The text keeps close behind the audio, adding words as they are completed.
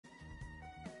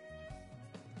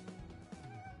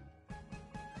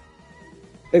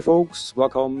Hey folks,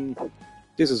 welcome.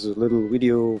 This is a little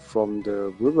video from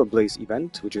the River Blaze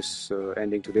event, which is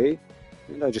ending today.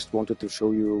 And I just wanted to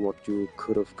show you what you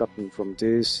could have gotten from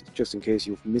this, just in case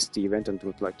you've missed the event and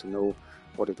would like to know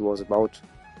what it was about.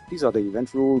 These are the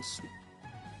event rules.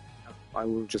 I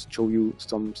will just show you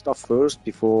some stuff first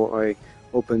before I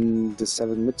open the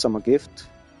 7 Midsummer gift.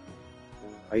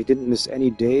 I didn't miss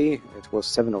any day, it was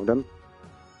 7 of them.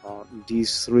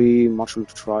 These 3 Martial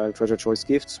Trial Treasure Choice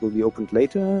gifts will be opened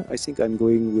later. I think I'm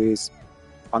going with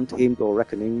Untamed or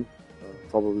Reckoning,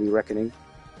 probably Reckoning.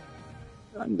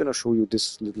 I'm gonna show you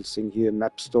this little thing here,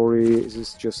 map story. This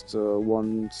is just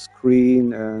one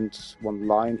screen and one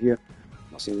line here,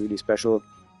 nothing really special.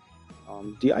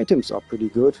 The items are pretty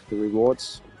good, the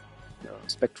rewards,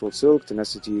 Spectral Silk,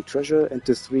 Tenacity Treasure, and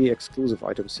the 3 exclusive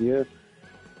items here.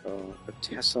 A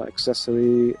Tessa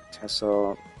accessory,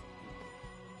 Tessa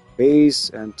base,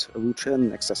 and a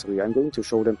Wuchen accessory. I'm going to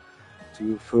show them to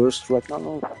you first right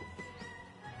now.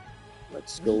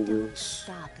 Let's go with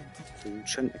the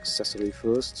Wuchen accessory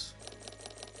first.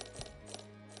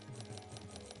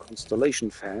 Constellation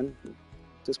fan.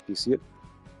 This piece here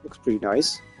looks pretty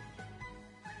nice.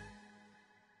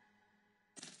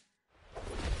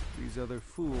 These other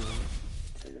fools.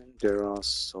 And there are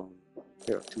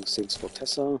 2 things for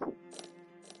Tessa.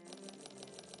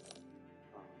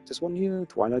 This one here,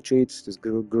 Twilight Shades, this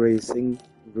gray thing,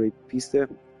 gray piece there.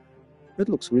 It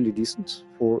looks really decent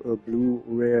for a blue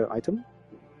rare item.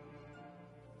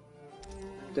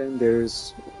 Then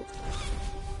there's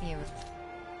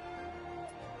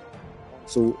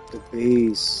also the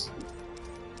base.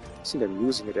 I think I'm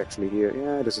using it actually here.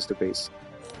 Yeah, this is the base.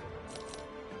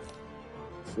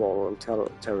 Floral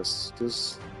Terrace.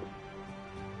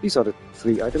 These are the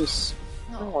 3 items.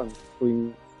 Now I'm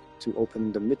going to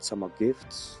open the Midsummer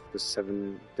gifts, the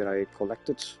 7 that I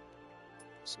collected.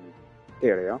 So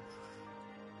there they are.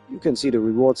 You can see the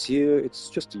rewards here. It's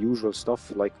just the usual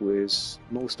stuff like with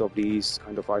most of these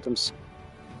kind of items.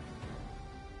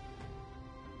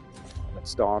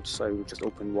 Let's start. I will just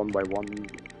open one by one.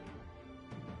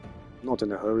 Not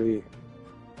in a hurry.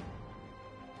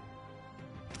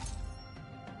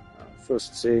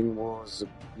 First thing was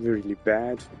really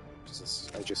bad.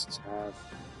 I just have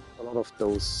a lot of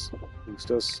those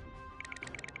boosters.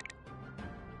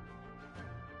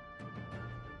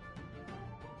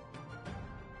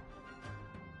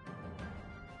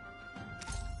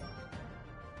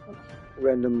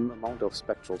 Random amount of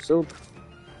Spectral Silk.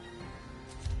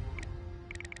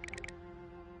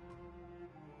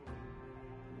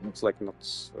 Looks like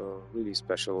not really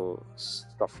special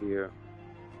stuff here.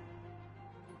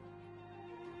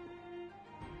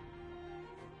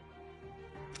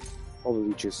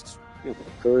 Probably just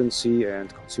currency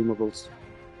and consumables.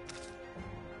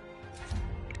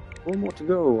 1 more to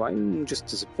go. I'm just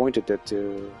disappointed that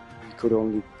we could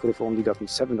have only gotten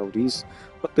 7 of these,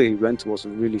 but the event was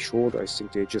really short. I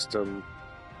think they just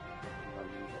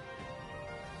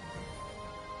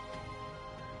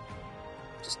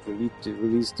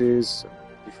released this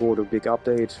before the big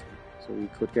update, so we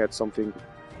could get something.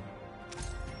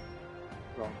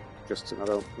 Well, just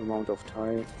another amount of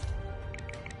time.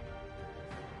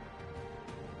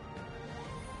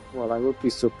 Well, I would be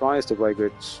surprised if I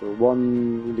get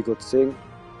 1 really good thing.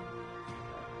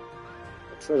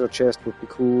 A treasure chest would be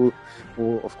cool,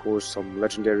 or of course some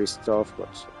legendary stuff,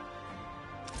 but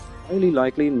highly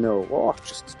likely no. Oh,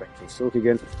 just Spectral Silk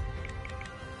again.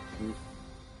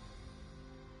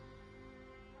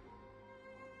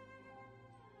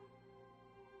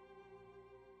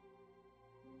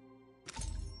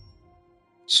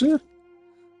 Sure.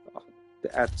 Oh,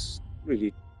 the ads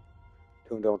really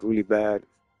turned out really bad.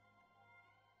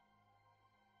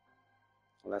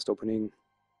 Last opening,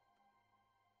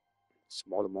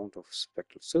 small amount of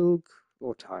Spectral Silk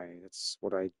or tie. That's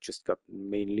what I just got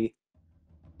mainly,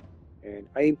 and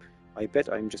I bet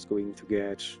I'm just going to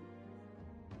get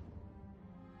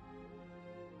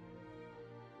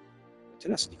a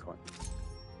Tenacity coin.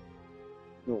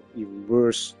 No, even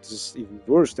worse. This is even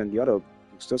worse than the other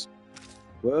boosters.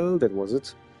 Well, that was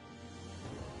it.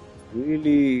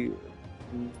 Really,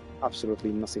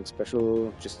 absolutely nothing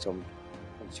special. Just some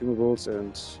consumables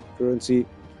and currency.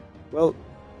 Well,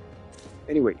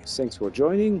 anyway, thanks for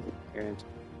joining, and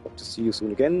hope to see you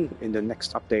soon again in the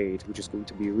next update, which is going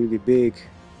to be really big.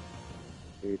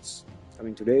 It's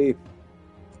coming today,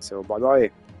 so bye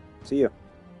bye, see ya.